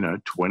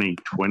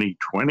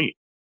 2020.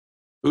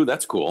 Ooh,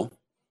 that's cool.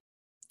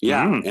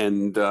 Yeah,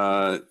 and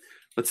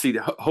let's see.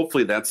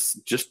 Hopefully, that's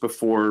just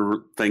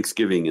before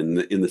Thanksgiving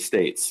in the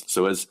States.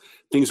 So as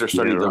things are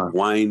starting to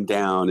wind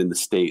down in the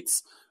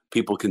States,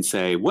 people can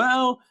say,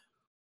 "Well,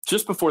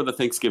 just before the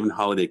Thanksgiving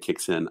holiday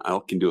kicks in, I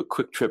can do a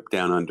quick trip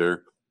down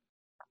under,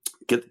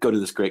 go to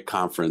this great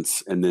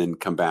conference and then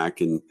come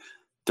back and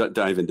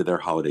dive into their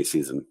holiday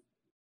season.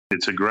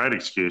 It's a great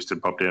excuse to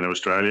pop down to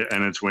Australia,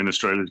 and it's when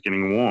Australia's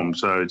getting warm,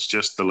 so it's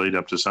just the lead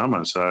up to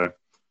summer. So,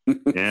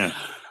 yeah.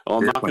 Well,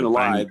 I'm not going to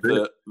lie,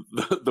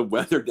 the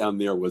weather down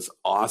there was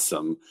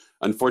awesome.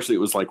 Unfortunately, it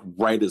was like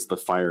right as the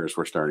fires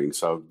were starting,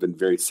 so I've been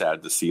very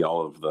sad to see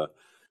all of the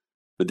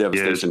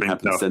devastation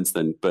happen since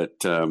then.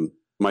 But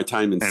my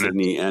time in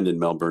Sydney and in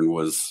Melbourne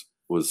was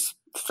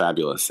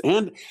fabulous,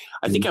 and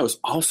I think I was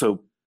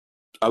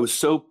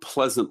so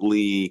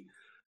pleasantly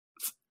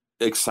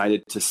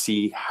excited to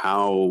see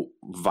how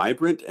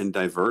vibrant and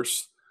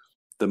diverse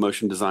the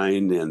motion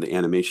design and the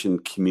animation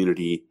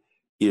community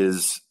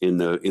is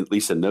at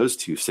least in those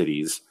two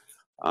cities.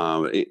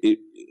 I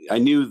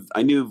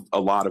knew a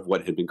lot of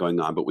what had been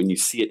going on, but when you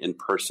see it in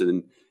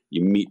person,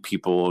 you meet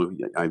people.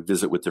 I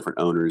visit with different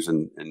owners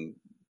and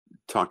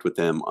talked with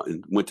them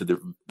and went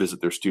to visit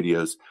their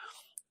studios.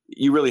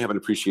 You really have an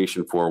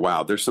appreciation for,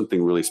 wow, there's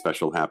something really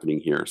special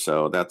happening here.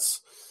 So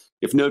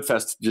if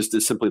Nodefest just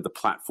is simply the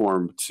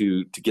platform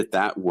to get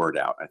that word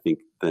out, I think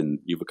then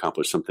you've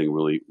accomplished something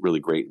really, really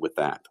great with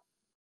that.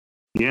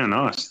 Yeah,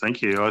 nice.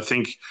 Thank you. I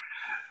think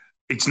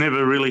it's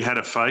never really had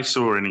a face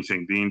or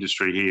anything, the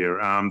industry here.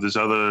 There's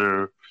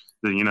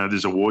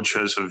there's award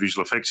shows for the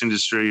visual effects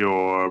industry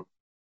or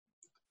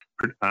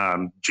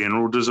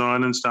general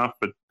design and stuff,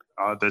 but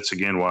that's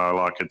again why I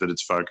like it, that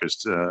it's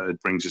focused.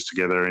 It brings us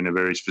together in a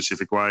very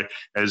specific way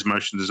as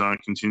motion design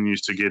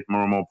continues to get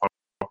more and more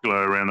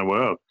popular around the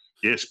world.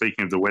 Yeah,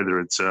 speaking of the weather,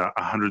 it's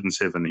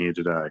 107 here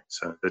today,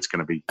 so that's going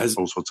to be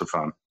all sorts of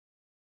fun.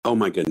 Oh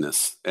my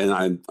goodness! And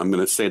I'm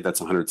going to say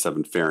that's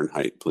 107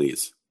 Fahrenheit.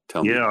 Please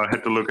tell me. Yeah, I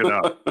had to look it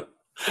up. Okay.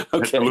 I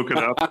had to look it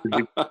up.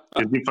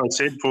 If I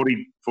said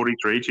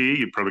 43 to you,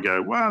 you'd probably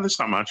go, "Wow, that's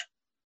not much."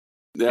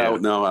 No,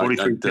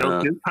 43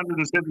 Celsius,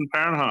 107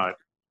 Fahrenheit.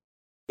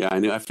 Yeah, I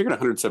knew. I figured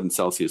 107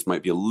 Celsius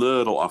might be a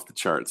little off the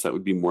charts. That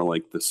would be more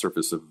like the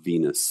surface of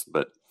Venus,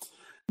 but.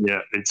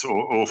 Yeah, it's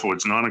awful.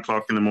 It's 9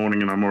 o'clock in the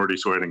morning and I'm already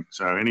sweating.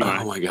 So anyway,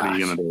 oh my gosh. What are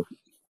you going to do?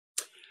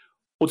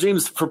 Well,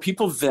 James, for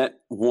people that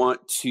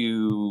want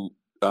to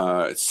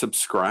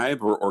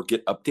subscribe or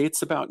get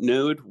updates about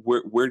Node,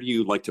 where do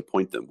you like to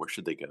point them? Where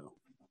should they go?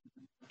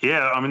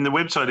 Yeah, I mean, the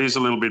website is a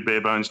little bit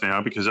bare bones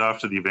now because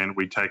after the event,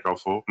 we take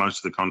off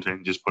most of the content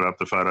and just put up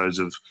the photos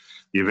of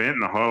the event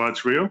and the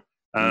highlights reel.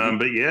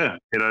 But yeah,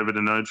 head over to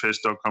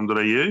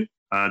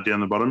nodefest.com.au. Down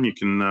the bottom, you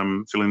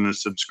can fill in the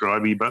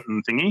subscribe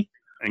button thingy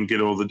and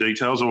get all the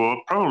details, or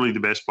probably the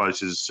best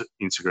place is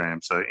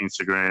Instagram. So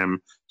Instagram,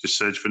 just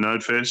search for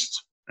Nodefest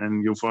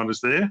and you'll find us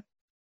there.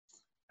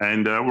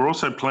 And we're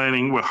also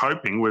planning, we're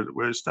hoping,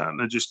 we're starting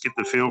to just get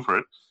the feel for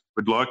it.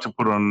 We'd like to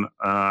put on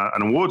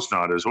an awards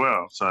night as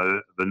well. So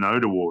the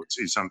Node Awards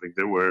is something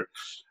that we're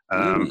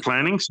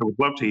planning. So we'd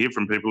love to hear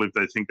from people if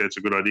they think that's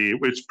a good idea.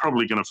 It's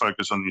probably going to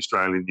focus on the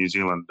Australian, New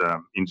Zealand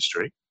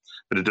industry,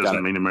 but it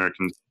doesn't mean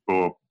Americans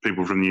or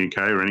people from the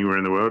UK or anywhere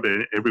in the world.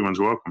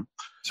 Everyone's welcome.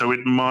 So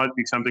it might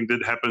be something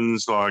that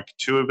happens like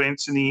 2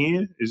 events in the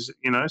year.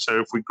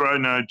 So if we grow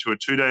Node to a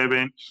 2-day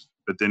event,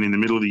 but then in the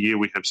middle of the year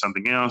we have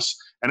something else,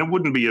 and it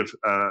wouldn't be a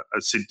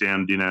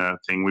sit-down dinner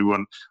thing.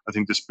 I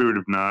think the spirit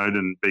of Node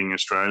and being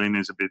Australian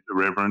is a bit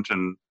irreverent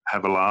and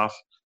have a laugh.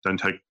 Don't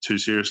take it too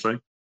seriously.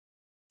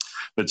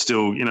 But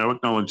still,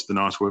 acknowledge the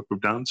nice work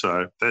we've done.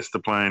 So that's the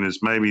plan,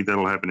 is maybe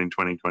that'll happen in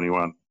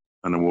 2021,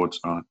 an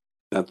awards night.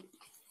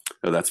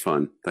 That's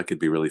fun. That could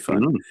be really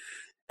fun. Mm-hmm.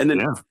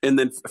 And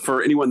then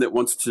for anyone that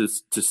wants to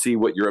see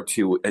what you're up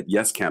to at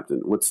Yes Captain,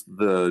 what's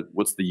the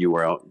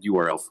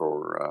URL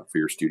for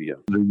your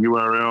studio? The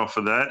URL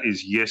for that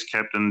is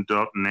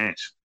yescaptain.net.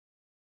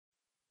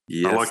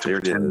 Yes, I like to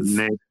pretend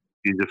net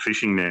is a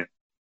fishing net.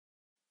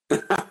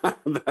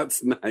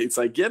 That's nice.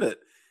 I get it.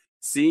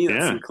 See,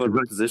 that's some clever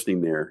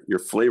positioning there. You're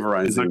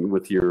flavorizing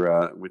with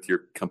your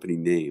company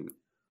name.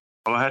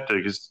 Well, I had to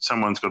because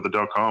someone's got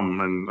the .com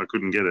and I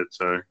couldn't get it.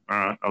 So, all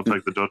right, I'll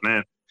take the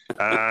 .net.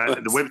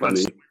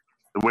 The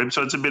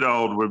website's a bit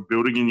old. We're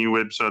building a new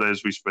website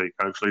as we speak.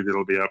 Hopefully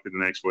that'll be up in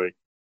the next week.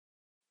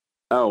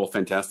 Oh, well,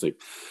 fantastic.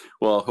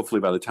 Well,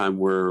 hopefully by the time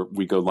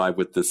we go live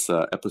with this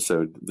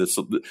episode, this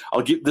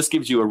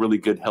gives you a really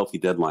good, healthy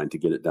deadline to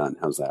get it done.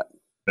 How's that?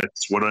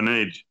 That's what I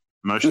need.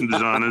 Motion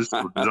designers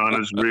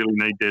really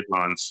need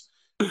deadlines.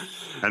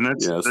 And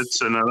that's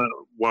another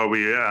why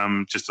we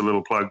just a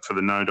little plug for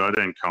the Node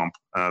Ident comp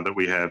that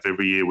we have.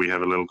 Every year we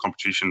have a little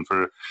competition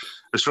for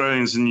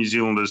Australians and New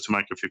Zealanders to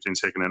make a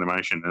 15-second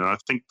animation. And I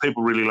think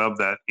people really love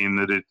that, in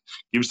that it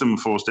gives them a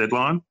forced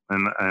deadline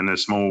and a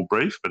small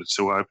brief, but it's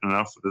still open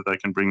enough that they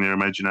can bring their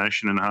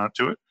imagination and heart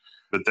to it.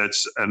 But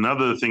that's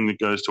another thing that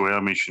goes to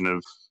our mission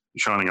of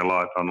shining a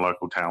light on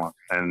local talent.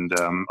 And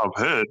I've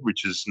heard,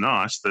 which is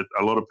nice, that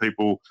a lot of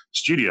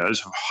studios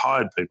have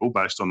hired people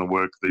based on the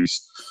work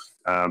these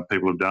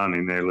people have done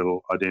in their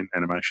little ident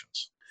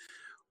animations.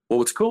 Well,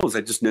 what's cool is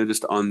I just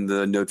noticed on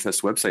the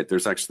Nodefest website,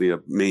 there's actually a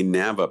main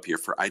nav up here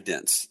for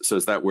idents. So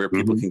is that where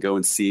people can go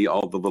and see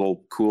all the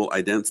little cool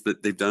idents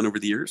that they've done over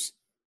the years?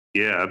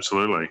 Yeah,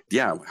 absolutely.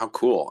 Yeah, how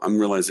cool. I'm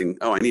realizing,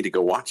 I need to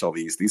go watch all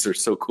these. These are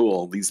so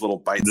cool. These little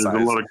bite-sized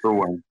There's a lot of cool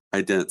ones.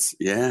 idents.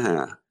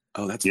 Yeah.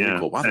 Oh, that's really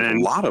cool. Wow, there's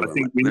and a lot of I them.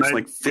 think There's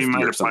like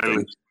 50 or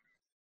something.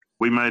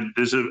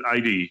 There's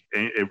 80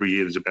 every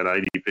year. There's about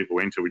 80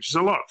 people enter, which is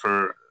a lot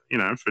for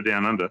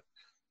down under.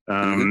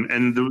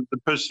 And the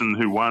person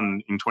who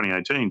won in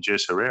 2018,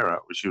 Jess Herrera,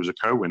 she was a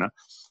co-winner.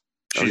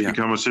 She's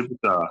become a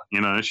superstar.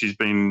 She's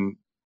been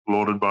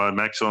lauded by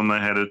Maxon. They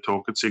had a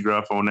talk at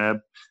SIGGRAPH or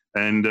NAB,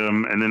 and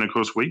then of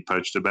course we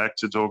poached her back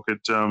to talk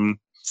at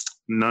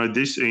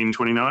Nodefest in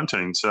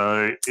 2019.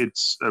 So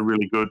it's a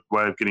really good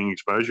way of getting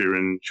exposure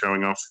and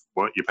showing off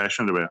what you're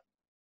passionate about.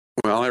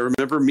 Well, I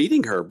remember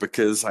meeting her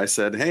because I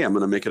said, hey, I'm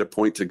going to make it a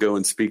point to go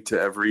and speak to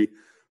every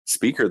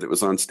speaker that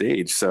was on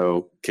stage.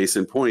 So case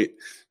in point,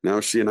 now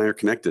she and I are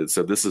connected.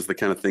 So this is the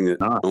kind of thing that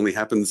only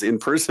happens in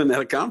person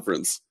at a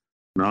conference.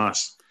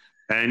 Nice.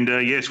 And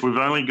yes, we've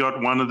only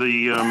got one of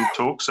the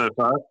talks so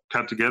far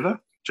cut together,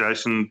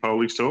 Jason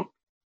Polig's talk.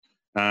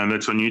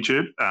 That's on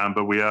YouTube,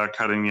 but we are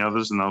cutting the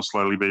others and they'll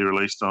slowly be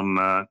released on,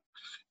 if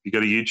you go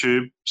to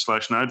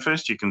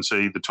YouTube/Nodefest, you can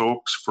see the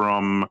talks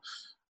from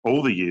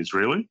all the years,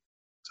 really.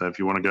 So if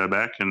you want to go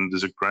back, and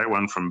there's a great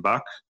one from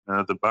Buck,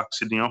 the Buck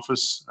Sydney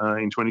office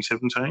in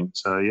 2017.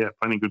 So yeah,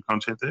 plenty of good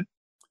content there.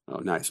 Oh,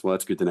 nice. Well,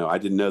 that's good to know. I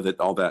didn't know that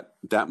all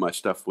that much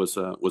stuff was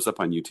up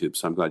on YouTube.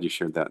 So I'm glad you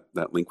shared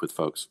that link with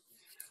folks.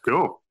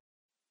 Cool.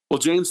 Well,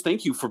 James,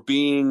 thank you for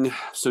being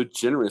so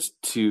generous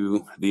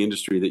to the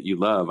industry that you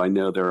love. I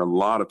know there are a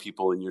lot of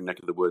people in your neck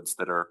of the woods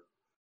that are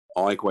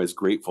likewise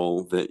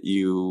grateful that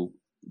you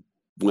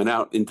went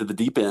out into the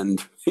deep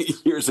end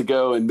years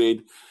ago and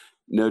made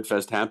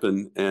Nodefest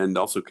happen. And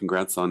also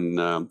congrats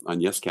on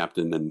Yes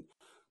Captain and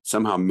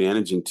somehow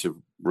managing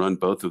to run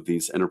both of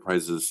these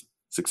enterprises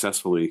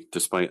successfully,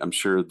 despite, I'm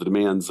sure, the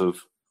demands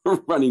of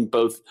running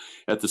both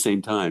at the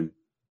same time.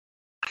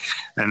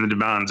 And the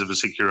demands of a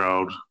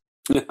 6-year-old.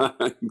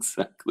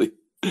 Exactly.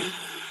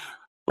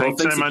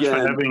 Thanks so much for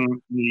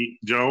having me,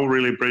 Joel.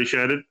 Really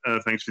appreciate it.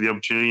 Thanks for the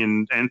opportunity,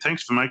 and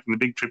thanks for making the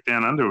big trip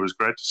down under. It was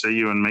great to see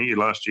you and meet you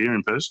last year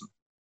in person.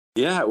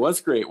 Yeah, it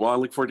was great. Well, I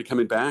look forward to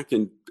coming back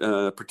and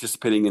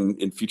participating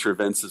in future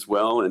events as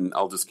well. And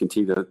I'll just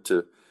continue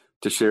to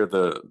share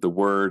the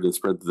word and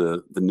spread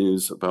the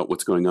news about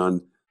what's going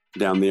on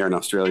down there in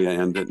Australia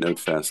and at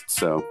Nodefest.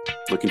 So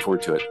looking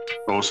forward to it.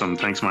 Awesome.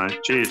 Thanks,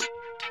 mate. Cheers.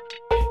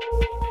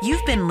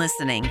 You've been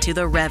listening to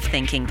the Rev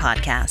Thinking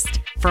Podcast.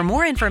 For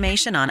more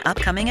information on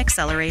upcoming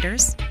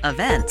accelerators,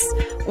 events,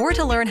 or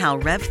to learn how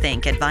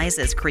RevThink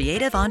advises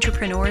creative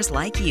entrepreneurs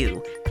like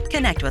you,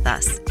 connect with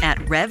us at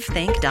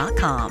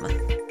revthink.com.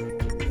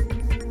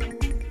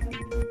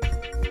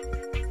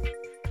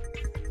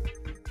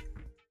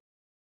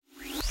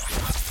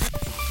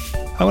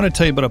 I want to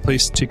tell you about a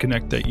place to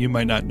connect that you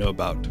might not know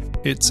about.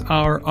 It's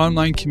our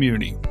online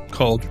community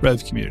called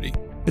Rev Community.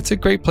 It's a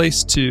great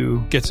place to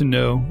get to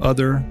know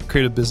other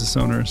creative business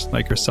owners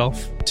like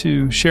yourself,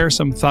 to share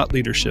some thought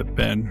leadership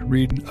and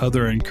read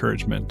other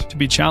encouragement, to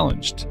be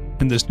challenged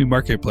in this new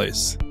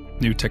marketplace,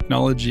 new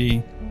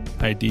technology,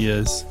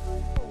 ideas,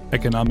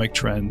 economic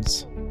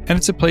trends. And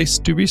it's a place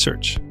to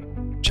research.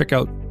 Check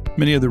out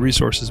many of the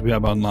resources we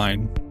have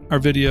online, our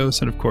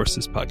videos, and of course,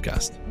 this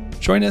podcast.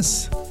 Join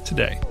us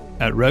today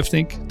at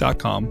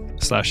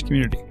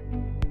revthink.com/community.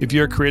 If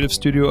you're a creative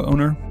studio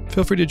owner,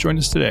 feel free to join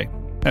us today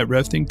at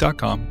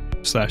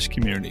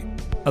revthink.com/community.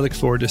 I look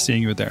forward to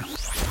seeing you there.